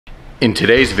In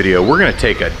today's video, we're gonna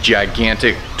take a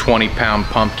gigantic 20-pound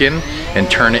pumpkin and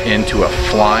turn it into a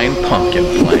flying pumpkin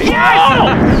flame.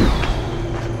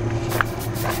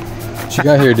 What you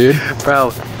got here, dude? Bro,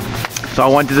 so I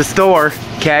went to the store,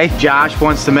 okay? Josh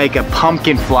wants to make a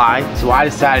pumpkin fly, so I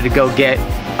decided to go get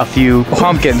a few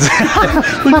pumpkins.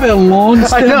 Look at that long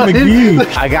stem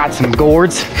McGee. I got some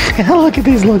gourds. Look at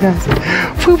these little guys.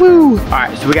 Woo-woo. All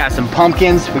right, so we got some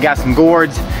pumpkins, we got some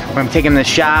gourds. We're gonna take them to the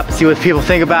shop, see what people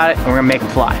think about it, and we're gonna make them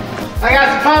fly. I got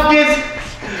some pumpkins.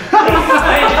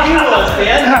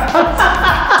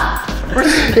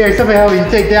 Here, somebody help me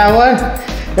take that one.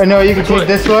 I know you can take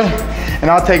this one, and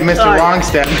I'll take Mr.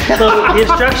 Longstem. So the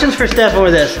instructions for Steph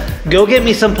were this: go get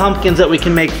me some pumpkins that we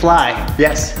can make fly.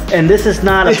 Yes. And this is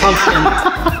not a pumpkin.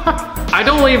 I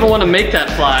don't even want to make that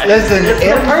fly. Listen, It's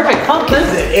the perfect pumpkin.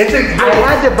 I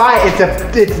had to buy it.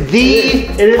 It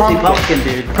is the pumpkin,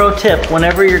 dude. Pro tip: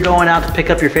 whenever you're going out to pick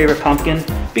up your favorite pumpkin,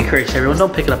 be courteous, everyone.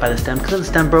 Don't pick it up by the stem, because the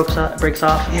stem breaks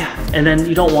off. Yeah. And then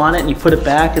you don't want it, and you put it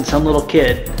back, and some little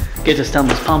kid gets a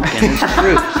stemless pumpkin. It's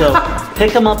rude. So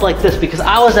pick them up like this, because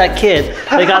I was that kid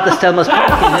that got the stemless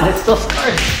pumpkin, and it still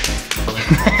started.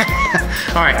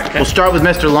 All right, we'll start with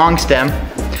Mr. Longstem.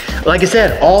 Like I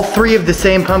said, all three of the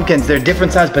same pumpkins. They're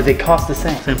different size, but they cost the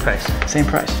same. Same price. Same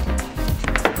price.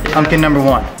 Yeah. Pumpkin number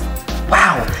 1.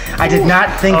 Wow, I did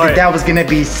not think that was gonna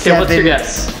be 7. What's your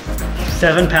guess?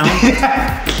 7 pounds?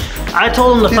 I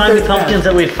told him to find me pumpkins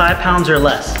that weighed 5 pounds or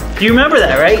less. You remember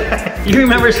that, right? You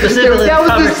remember specifically the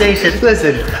conversation.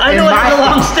 Listen, I know it has a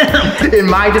long stem. In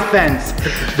my defense,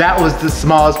 that was the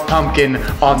smallest pumpkin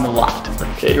on the lot.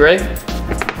 Okay, you ready?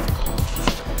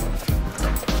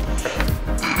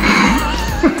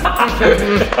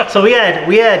 So we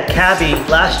had Cabby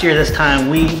last year. This time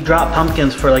we dropped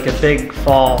pumpkins for like a big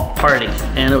fall party,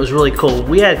 and it was really cool.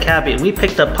 We had Cabby and we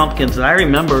picked up pumpkins, and I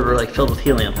remember were like filled with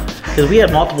helium because we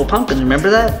had multiple pumpkins. Remember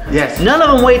that? Yes. None of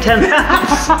them weighed 10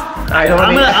 pounds.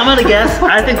 I'm gonna guess.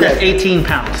 I think that's 18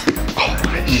 pounds.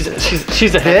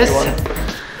 She's a heavy one.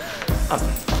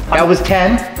 That was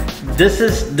 10. This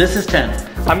is 10.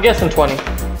 I'm guessing 20.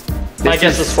 My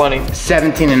guess is 20.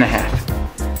 17 and a half.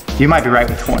 You might be right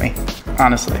with 20,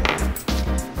 honestly.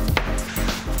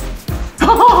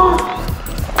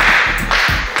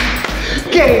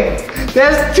 Okay,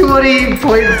 that's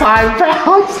 20.5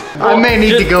 pounds. Well, I may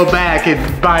need to go back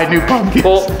and buy a new pumpkin.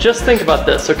 Well, just think about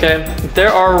this, okay?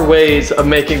 There are ways of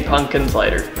making pumpkins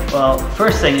lighter. Well,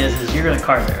 first thing is you're gonna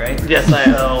carve it, right? Yes, I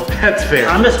am. So that's fair.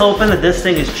 I'm just hoping that this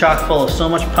thing is chock full of so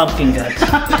much pumpkin guts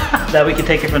that we can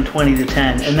take it from 20 to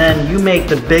 10. And then you make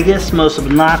the biggest, most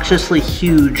obnoxiously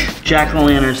huge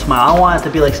jack-o'-lantern smile. I want it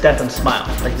to be like Stefan's smile,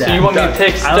 like that. So you want me to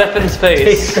take Stefan's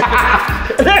face? That's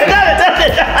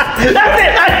it!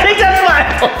 I take that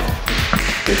smile!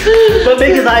 But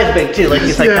make his eyes big too, like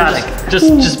he's psychotic.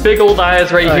 Just big old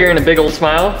eyes right here and a big old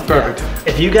smile. Perfect. Yeah.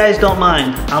 If you guys don't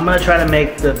mind, I'm gonna try to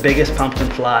make the biggest pumpkin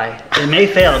fly. It may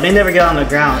fail, it may never get on the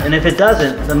ground, and if it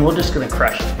doesn't, then we're just gonna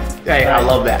crush it. Hey, I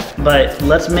love that. But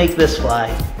let's make this fly,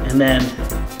 and then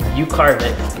you carve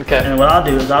it. Okay. And what I'll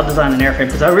do is I'll design an airframe,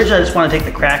 because originally I just want to take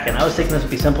the Kraken. I was thinking this would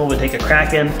be simple. We'd take a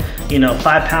Kraken,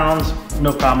 5 pounds,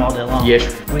 no problem all day long.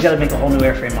 Yes. We got to make a whole new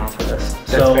airframe off of this.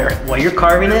 That's fair. While you're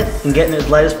carving it and getting it as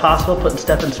light as possible, putting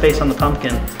Stefan's face on the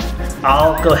pumpkin,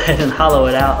 I'll go ahead and hollow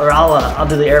it out, or I'll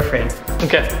do the airframe.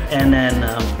 Okay. And then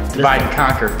divide and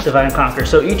conquer. Divide and conquer.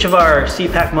 So each of our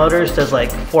C-Pack motors does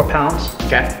like 4 pounds.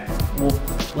 Okay.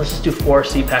 Let's just do 4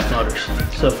 C-Pack motors.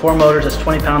 So 4 motors, that's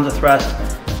 20 pounds of thrust.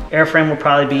 Airframe will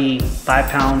probably be 5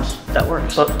 pounds. That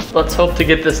works. Let's hope to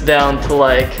get this down to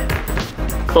like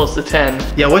close to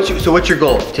 10. Yeah, what's your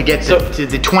goal? To get to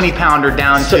the 20 pounder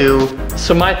down to?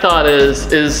 So my thought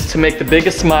is to make the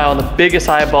biggest smile, the biggest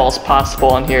eyeballs possible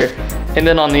on here. And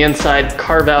then on the inside,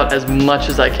 carve out as much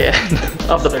as I can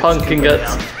of the pumpkin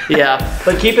guts. Yeah.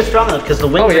 But keep it strong enough, because the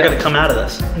wings are gonna come out of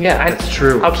this. Yeah, that's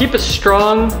true. I'll keep it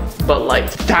strong, but light.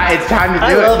 It's time to do it.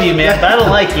 I love you, man, but I don't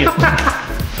like you.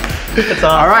 It's awesome.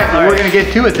 All right, we're gonna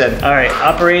get to it then. All right,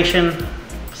 Operation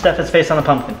Stefan's face on the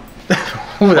pumpkin.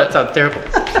 Ooh, that sounds terrible.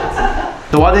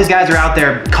 So while these guys are out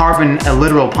there carving a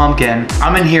literal pumpkin,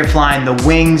 I'm in here flying the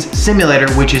Wings simulator,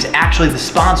 which is actually the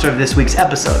sponsor of this week's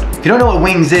episode. If you don't know what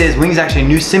Wings is actually a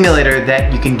new simulator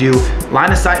that you can do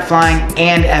line of sight flying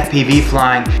and FPV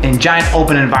flying in giant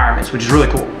open environments, which is really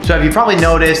cool. So if you probably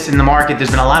noticed in the market, there's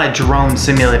been a lot of drone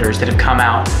simulators that have come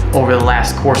out over the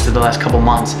last couple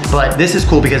months. But this is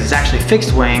cool because it's actually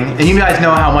fixed wing, and you guys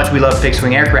know how much we love fixed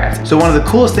wing aircraft. So one of the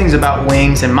coolest things about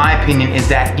Wings, in my opinion, is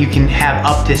that you can have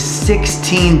up to 16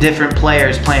 16 different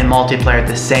players playing multiplayer at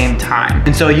the same time.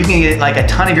 And so you can get like a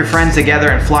ton of your friends together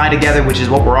and fly together, which is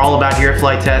what we're all about here at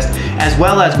Flite Test, as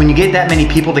well as when you get that many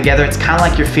people together, it's kind of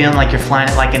like you're feeling like you're flying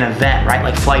at like an event, right?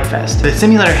 Like Flite Fest. The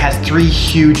simulator has 3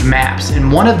 huge maps,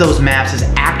 and one of those maps is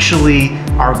actually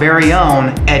our very own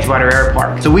Edgewater Air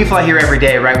Park. So we fly here every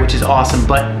day, right, which is awesome,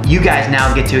 but you guys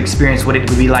now get to experience what it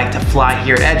would be like to fly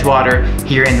here at Edgewater,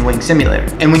 here in the Wing Simulator.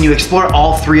 And when you explore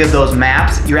all 3 of those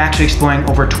maps, you're actually exploring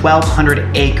over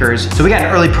 1,200 acres. So we got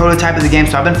an early prototype of the game,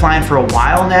 so I've been flying for a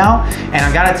while now, and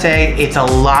I gotta say, it's a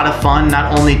lot of fun,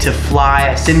 not only to fly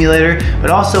a simulator, but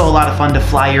also a lot of fun to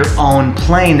fly your own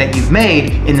plane that you've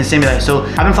made in the simulator. So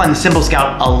I've been flying the Simple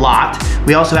Scout a lot.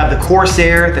 We also have the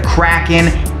Corsair, the Kraken,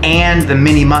 and the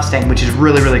Mini Mustang, which is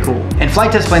really, really cool. And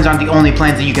Flite Test planes aren't the only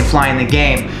planes that you can fly in the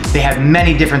game. They have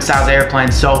many different styles of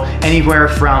airplanes, so anywhere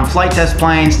from Flite Test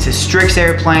planes to Strix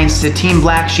airplanes to Team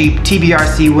Black Sheep,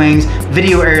 TBRC wings,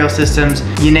 video aerial systems,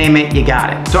 you name it, you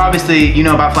got it. So obviously, you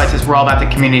know about Flite Test, we're all about the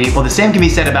community. Well, the same can be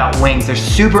said about Wings. They're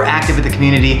super active with the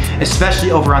community,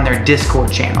 especially over on their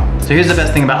Discord channel. So here's the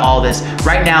best thing about all this.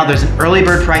 Right now, there's an early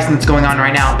bird pricing that's going on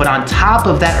right now, but on top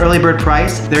of that early bird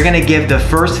price, they're gonna give the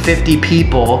first 50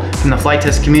 people from the Flite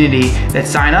Test community that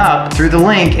sign up through the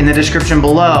link in the description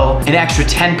below an extra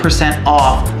 10%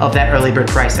 off of that early bird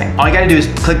pricing. All you gotta do is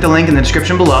click the link in the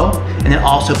description below and then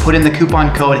also put in the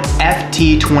coupon code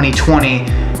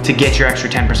FT2020 to get your extra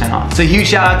 10% off. So huge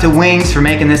shout out to Wings for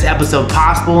making this episode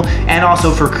possible and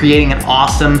also for creating an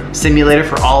awesome simulator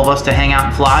for all of us to hang out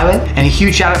and fly with. And a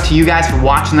huge shout out to you guys for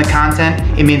watching the content.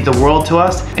 It means the world to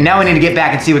us. And now we need to get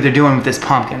back and see what they're doing with this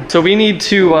pumpkin. So we need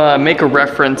to make a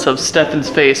reference of Stefan's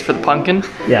face for the pumpkin.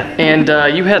 Yeah. And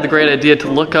you had the great idea to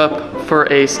look up for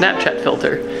a Snapchat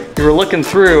filter. We were looking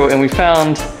through and we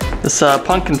found this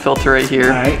pumpkin filter right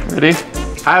here. All right. Ready?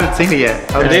 I haven't seen it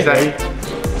yet. Ready?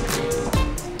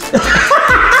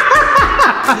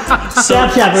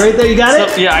 Snapchat right there, you got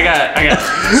it? Yeah, I got it.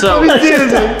 So,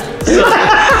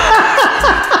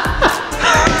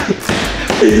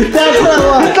 that's what I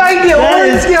want. It's like the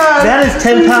orange guy. That is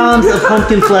 10 pounds of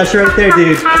pumpkin flesh right there,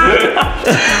 dude.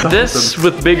 this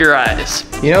with bigger eyes.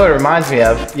 You know what it reminds me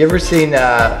of? You ever seen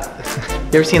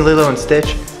Lilo and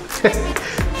Stitch?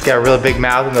 He's got a really big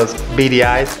mouth and those beady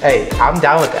eyes. Hey, I'm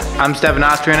down with that. I'm Stefan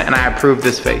Austrian and I approve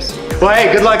this face. Well,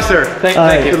 hey, good luck, sir.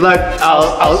 Thank you. Good luck.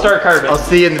 I'll start carving. I'll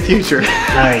see you in the future. All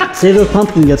right, save those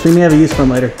pumpkin guts. We may have a use for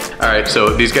them later. All right, so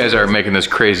these guys are making this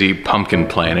crazy pumpkin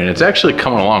plane, and it's actually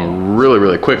coming along really,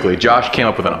 really quickly. Josh came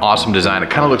up with an awesome design. It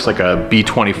kind of looks like a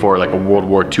B-24, like a World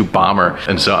War II bomber,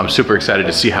 and so I'm super excited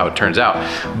to see how it turns out.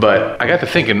 But I got to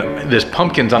thinking, this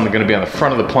pumpkin's gonna be on the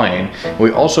front of the plane.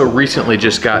 We also recently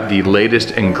just got the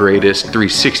latest and greatest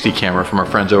 360 camera from our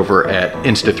friends over at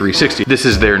Insta360. This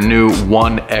is their new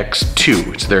 1X2.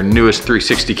 It's their newest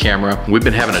 360 camera. We've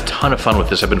been having a ton of fun with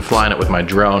this. I've been flying it with my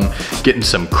drone, getting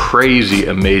some crazy,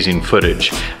 amazing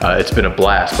footage. It's been a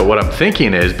blast. But what I'm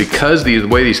thinking is, because the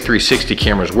way these 360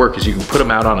 cameras work is you can put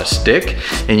them out on a stick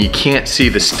and you can't see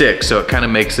the stick. So it kind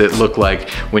of makes it look like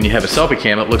when you have a selfie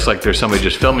cam, it looks like there's somebody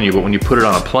just filming you. But when you put it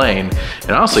on a plane,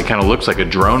 it honestly kind of looks like a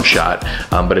drone shot,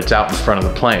 but it's out in front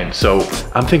of the plane. So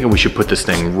I'm thinking we should put this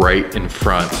thing right in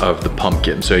front of the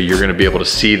pumpkin. So you're gonna be able to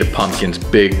see the pumpkin's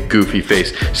big goofy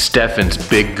face, Stefan's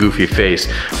big goofy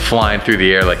face flying through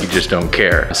the air like you just don't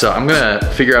care. So I'm gonna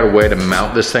figure out a way to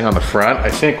mount this thing on the front. I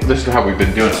think this is how we've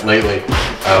been doing it lately.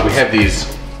 We have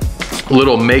these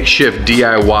little makeshift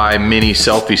DIY mini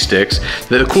selfie sticks.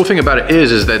 The cool thing about it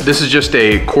is that this is just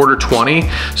a 1/4-20.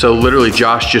 So literally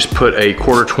Josh just put a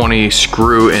 1/4-20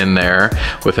 screw in there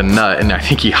with a nut, and I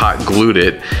think he hot glued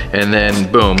it. And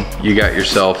then boom, you got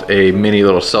yourself a mini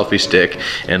little selfie stick.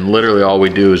 And literally all we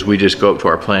do is we just go up to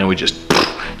our plane, we just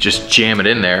jam it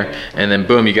in there, and then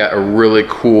boom, you got a really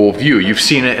cool view. You've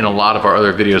seen it in a lot of our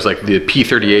other videos, like the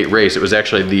P38 race. It was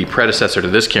actually the predecessor to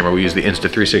this camera. We used the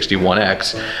Insta360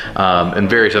 1X, and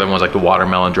various other ones like the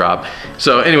watermelon drop.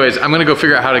 So anyways, I'm gonna go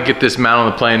figure out how to get this mounted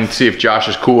on the plane, see if Josh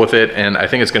is cool with it, and I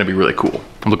think it's gonna be really cool.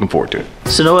 I'm looking forward to it.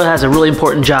 So Noah has a really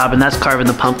important job, and that's carving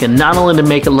the pumpkin, not only to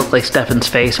make it look like Stefan's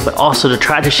face, but also to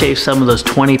try to shave some of those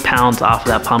 20 pounds off of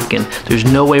that pumpkin. There's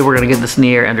no way we're gonna get this in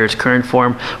the air under its current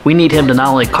form. We need him to not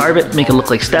only carve it, make it look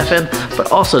like Stefan,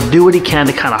 but also do what he can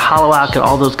to kind of hollow out, get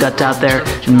all those guts out there,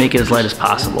 and make it as light as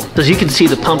possible. So as you can see,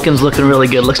 the pumpkin's looking really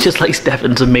good. Looks just like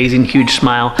Stefan's amazing, huge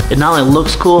smile. It not only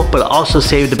looks cool, but it also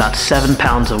saved about 7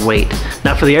 pounds of weight.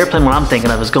 Now for the airplane, what I'm thinking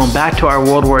of is going back to our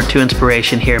World War II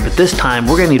inspiration here, but this time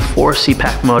we're gonna need 4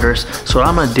 CPAC motors. So what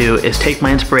I'm gonna do is take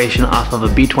my inspiration off of a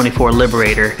B-24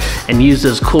 Liberator and use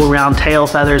those cool round tail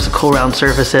feathers, the cool round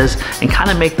surfaces, and kind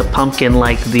of make the pumpkin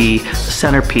like the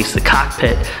centerpiece, the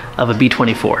cockpit of a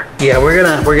B-24. Yeah, we're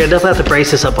gonna definitely have to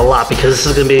brace this up a lot because this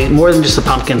is gonna be more than just the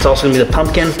pumpkin. It's also gonna be the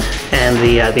pumpkin and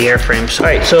the airframes. All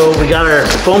right, so we got our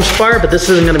foam spar, but this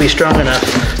isn't gonna be strong enough.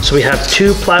 So we have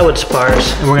 2 plywood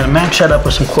spars, and we're gonna match that up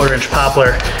with some 1/4-inch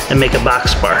poplar and make a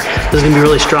box spar. This is gonna be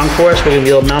really strong for us. We're gonna be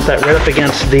able to mount that right up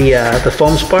against the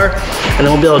foam spar, and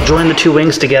then we'll be able to join the 2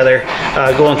 wings together,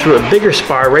 going through a bigger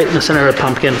spar right in the center of the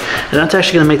pumpkin, and that's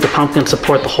actually gonna make the pumpkin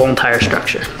support the whole entire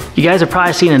structure. You guys have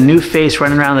probably seen a new face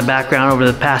running around in the background over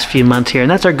the past few months here,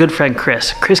 and that's our good friend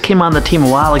Chris. Chris came on the team a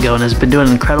while ago and has been doing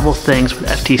incredible things with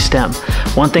FT STEM.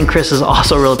 One thing Chris is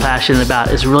also really passionate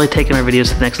about is really taking our videos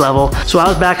to the next level. So I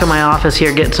was back in my office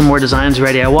here getting some more designs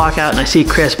ready. I walk out and I see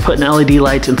Chris putting LED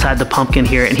lights inside the pumpkin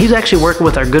here, and he's actually working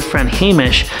with our good friend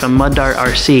Hamish from Mud Dart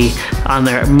RC on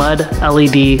their Mud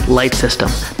LED light system.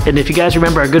 And if you guys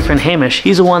remember our good friend Hamish,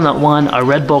 he's the one that won a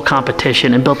Red Bull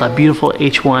competition and built that beautiful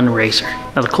H1 racer.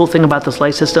 Now the cool thing about this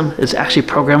light system is actually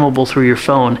programmable through your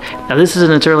phone. Now this is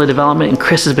in its early development, and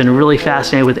Chris has been really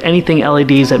fascinated with anything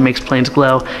LEDs that makes planes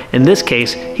glow. In this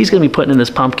case, he's gonna be putting in this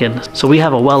pumpkin, so we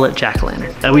have a well-lit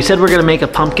jack-o'-lantern. Now we said we're gonna make a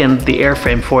pumpkin the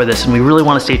airframe for this, and we really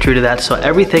wanna stay true to that, so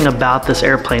everything about this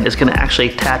airplane is gonna actually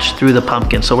attach through the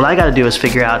pumpkin. So what I gotta do is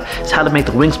figure out is how to make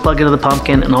the wings plug into the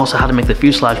pumpkin, and also how to make the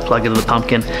fuselage plug into the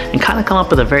pumpkin, and kind of come up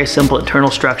with a very simple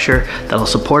internal structure that'll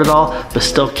support it all, but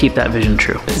still keep that vision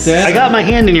true. I got my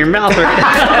hand in your mouth right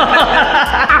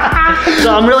now.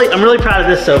 So I'm really proud of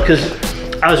this though, because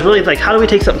I was really like, how do we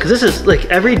take something? Because this is like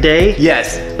every day.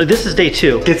 Yes. Like this is day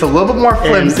 2. It's a little bit more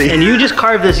flimsy. And you just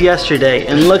carved this yesterday,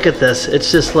 and look at this.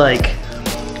 It's just like,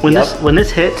 when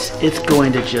this hits, it's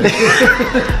going to just.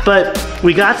 But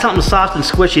we got something soft and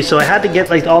squishy, so I had to get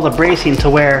like all the bracing to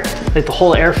where like the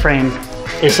whole airframe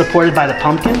is supported by the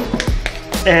pumpkin.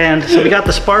 And so we got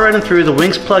the spar running through, the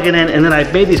wings plugging in, and then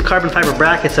I made these carbon fiber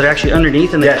brackets that are actually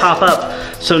underneath, and they pop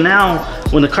up. So now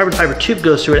when the carbon fiber tube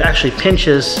goes through, it actually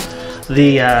pinches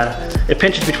it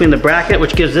pinches between the bracket,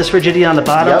 which gives this rigidity on the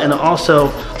bottom, and it also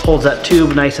holds that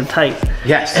tube nice and tight.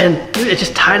 Yes. And dude, it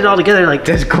just tied it all together. Like,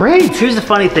 that's great. Here's the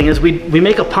funny thing is we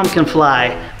make a pumpkin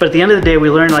fly, but at the end of the day, we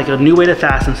learn like a new way to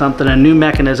fasten something, a new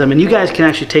mechanism, and you guys can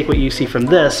actually take what you see from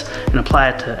this and apply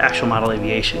it to actual model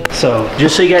aviation. So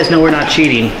just so you guys know we're not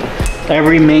cheating,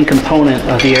 every main component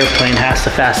of the airplane has to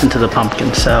fasten to the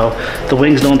pumpkin. So the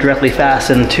wings don't directly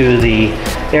fasten to the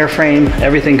airframe,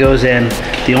 everything goes in.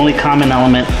 The only common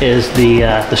element is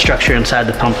the structure inside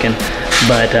the pumpkin.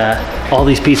 But all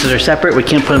these pieces are separate, we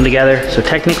can't put them together. So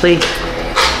technically,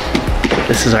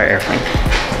 this is our airframe.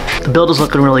 The build is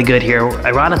looking really good here.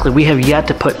 Ironically, we have yet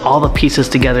to put all the pieces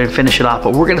together and finish it off,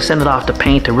 but we're gonna send it off to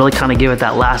paint to really kind of give it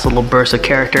that last little burst of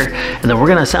character, and then we're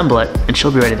gonna assemble it, and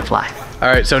she'll be ready to fly. All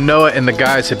right, so Noah and the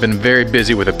guys have been very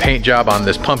busy with a paint job on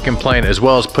this pumpkin plane, as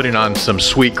well as putting on some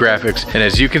sweet graphics. And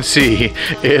as you can see,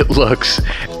 it looks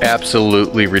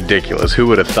absolutely ridiculous. Who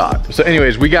would have thought? So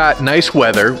anyways, we got nice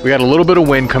weather. We got a little bit of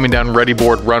wind coming down Ready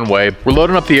Board runway. We're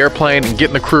loading up the airplane and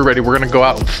getting the crew ready. We're gonna go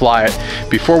out and fly it.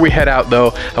 Before we head out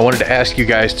though, I wanted to ask you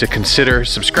guys to consider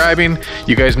subscribing.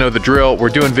 You guys know the drill. We're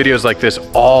doing videos like this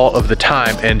all of the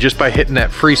time. And just by hitting that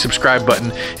free subscribe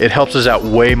button, it helps us out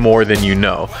way more than you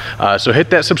know. So hit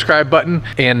that subscribe button,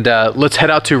 and let's head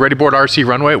out to Ready Board RC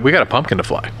runway. We got a pumpkin to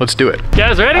fly. Let's do it. You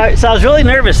guys ready? All right, so I was really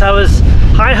nervous. I was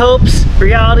high hopes,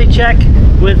 reality check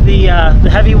with the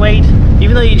heavy weight.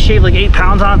 Even though you shave like 8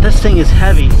 pounds on it, this thing is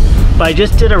heavy. But I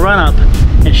just did a run up,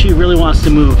 and she really wants to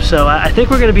move. So I think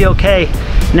we're gonna be okay.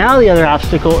 Now the other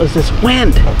obstacle is this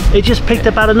wind. It just picked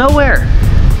up out of nowhere.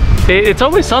 It's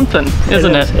always something,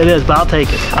 isn't it? It is, but I'll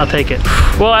take it. I'll take it.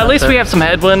 Well, at least we have some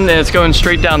headwind, and it's going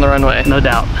straight down the runway. No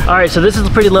doubt. All right, so this is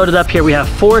pretty loaded up here. We have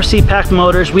 4 C-Pack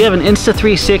motors. We have an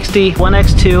Insta360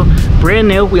 1X2, brand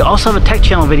new. We also have a tech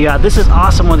channel video out. This is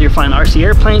awesome whether you're flying RC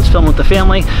airplanes, filming with the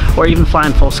family, or even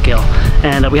flying full scale.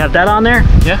 And we have that on there.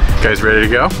 Yeah. You guys ready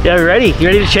to go? Yeah, we're ready. You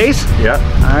ready to chase? Yeah.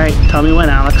 All right, tell me when,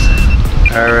 Alex.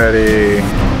 Alrighty.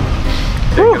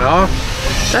 Taking off.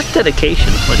 That's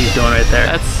dedication, what he's doing right there.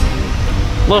 That's,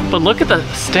 look at the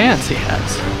stance he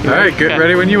has. All right, get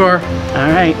ready when you are.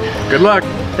 All right. Good luck.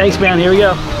 Thanks, man. Here we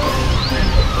go.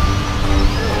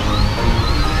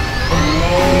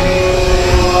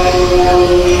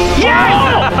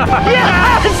 Yes!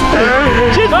 Yes!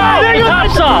 Just,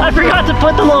 I forgot to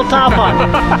put the little top on.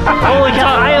 Holy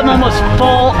cow, I am almost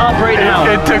full up right now.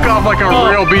 It took off like a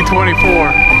real B-24.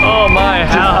 Oh my.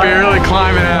 Just barely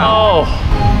climbing out. Oh.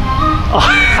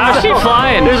 How's she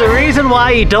flying? There's a reason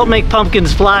why you don't make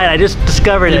pumpkins fly. I just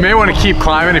discovered it. You may want to keep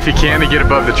climbing if you can to get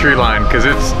above the tree line, because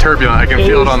it's turbulent. I can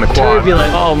feel it on the quad.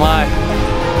 Turbulent. Oh my.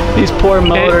 These poor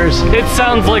motors. It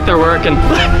sounds like they're working.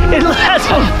 It has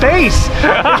no face.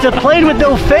 It's a plane with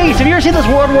no face. Have you ever seen those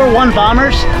World War I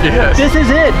bombers? Yes. This is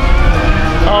it.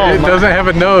 Oh, It doesn't have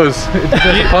a nose. It's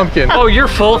just a pumpkin. Oh, you're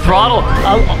full throttle.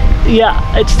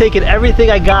 Yeah, it's taken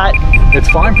everything I got. It's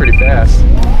flying pretty fast.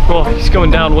 Oh, he's going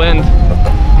downwind.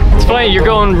 It's funny, you're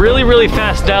going really, really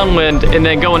fast downwind, and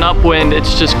then going upwind,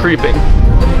 it's just creeping.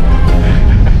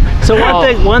 So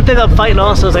one thing I'm fighting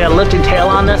also is I got a lifting tail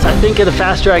on this. I think the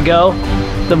faster I go,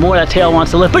 the more that tail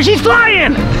wants to lift. But she's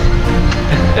flying!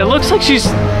 It looks like she's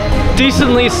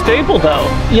decently stable though.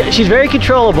 Yeah, she's very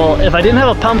controllable. If I didn't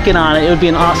have a pumpkin on it, it would be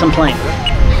an awesome plane.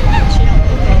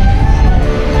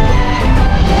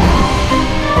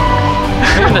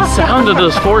 And the sound of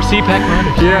those 4 CPAC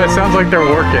motors. Yeah, it sounds like they're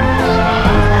working.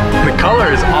 The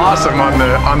color is awesome on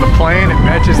the plane. It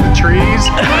matches the trees.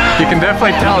 You can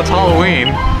definitely tell it's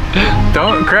Halloween.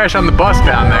 Don't crash on the bus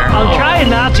down there. I'm trying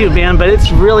not to, man, but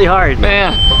it's really hard.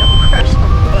 Man.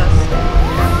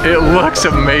 It looks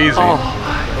amazing. Oh.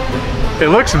 It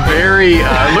looks very,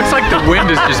 it looks like the wind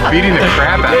is just beating the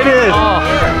crap out of it. It is. Oh.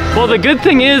 Well, the good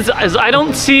thing is I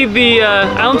don't see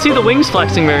the wings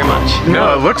flexing very much.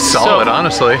 No, it looks solid,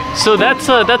 honestly. So that's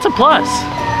a plus.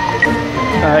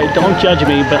 All right, don't judge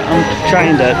me, but I'm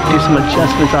trying to do some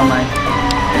adjustments on mine.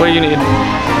 What do you need?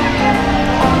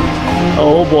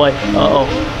 Oh boy. Uh-oh.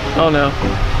 Oh no.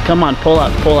 Come on, pull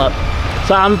up, pull up.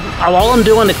 So all I'm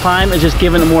doing to climb is just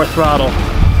giving it more throttle.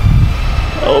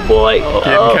 Oh boy.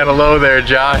 Getting kind of low there,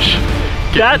 Josh.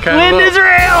 That wind is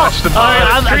real! Watch the All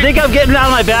right, I think I'm getting out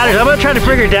of my batteries. I'm gonna try to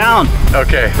bring her down.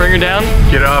 Okay. Bring her down.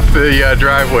 Get off the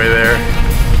driveway there.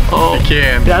 Oh. You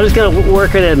can. Yeah, I'm just gonna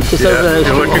work it in. Just Yeah,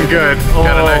 you're looking good.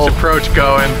 Got a nice approach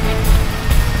going.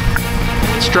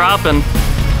 It's dropping.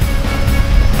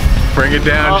 Bring it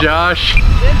down, Josh.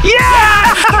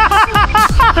 Yeah!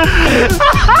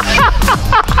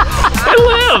 It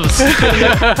lives!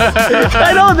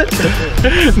 I know that.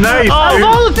 Nice. Of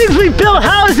all the things we built,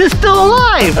 how is this still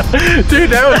alive? Dude,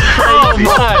 that was Oh crazy.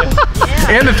 my!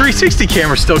 And the 360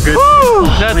 camera's still good.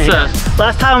 That's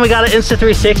Last time we got an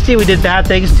Insta360, we did bad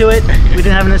things to it. We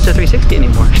didn't have an Insta360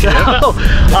 anymore. So,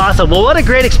 awesome. Well, what a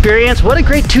great experience. What a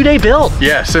great 2-day build.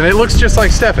 Yes, and it looks just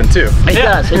like Stefan, too. It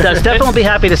does. It does. Stefan will be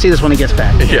happy to see this when he gets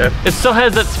back. Yeah. It still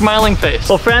has that smiling face.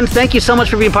 Well, friends, thank you so much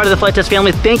for being part of the Flite Test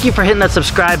family. Thank you for hitting that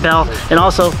subscribe bell. And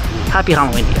also, happy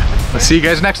Halloween to you. We'll see you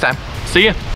guys next time. See ya.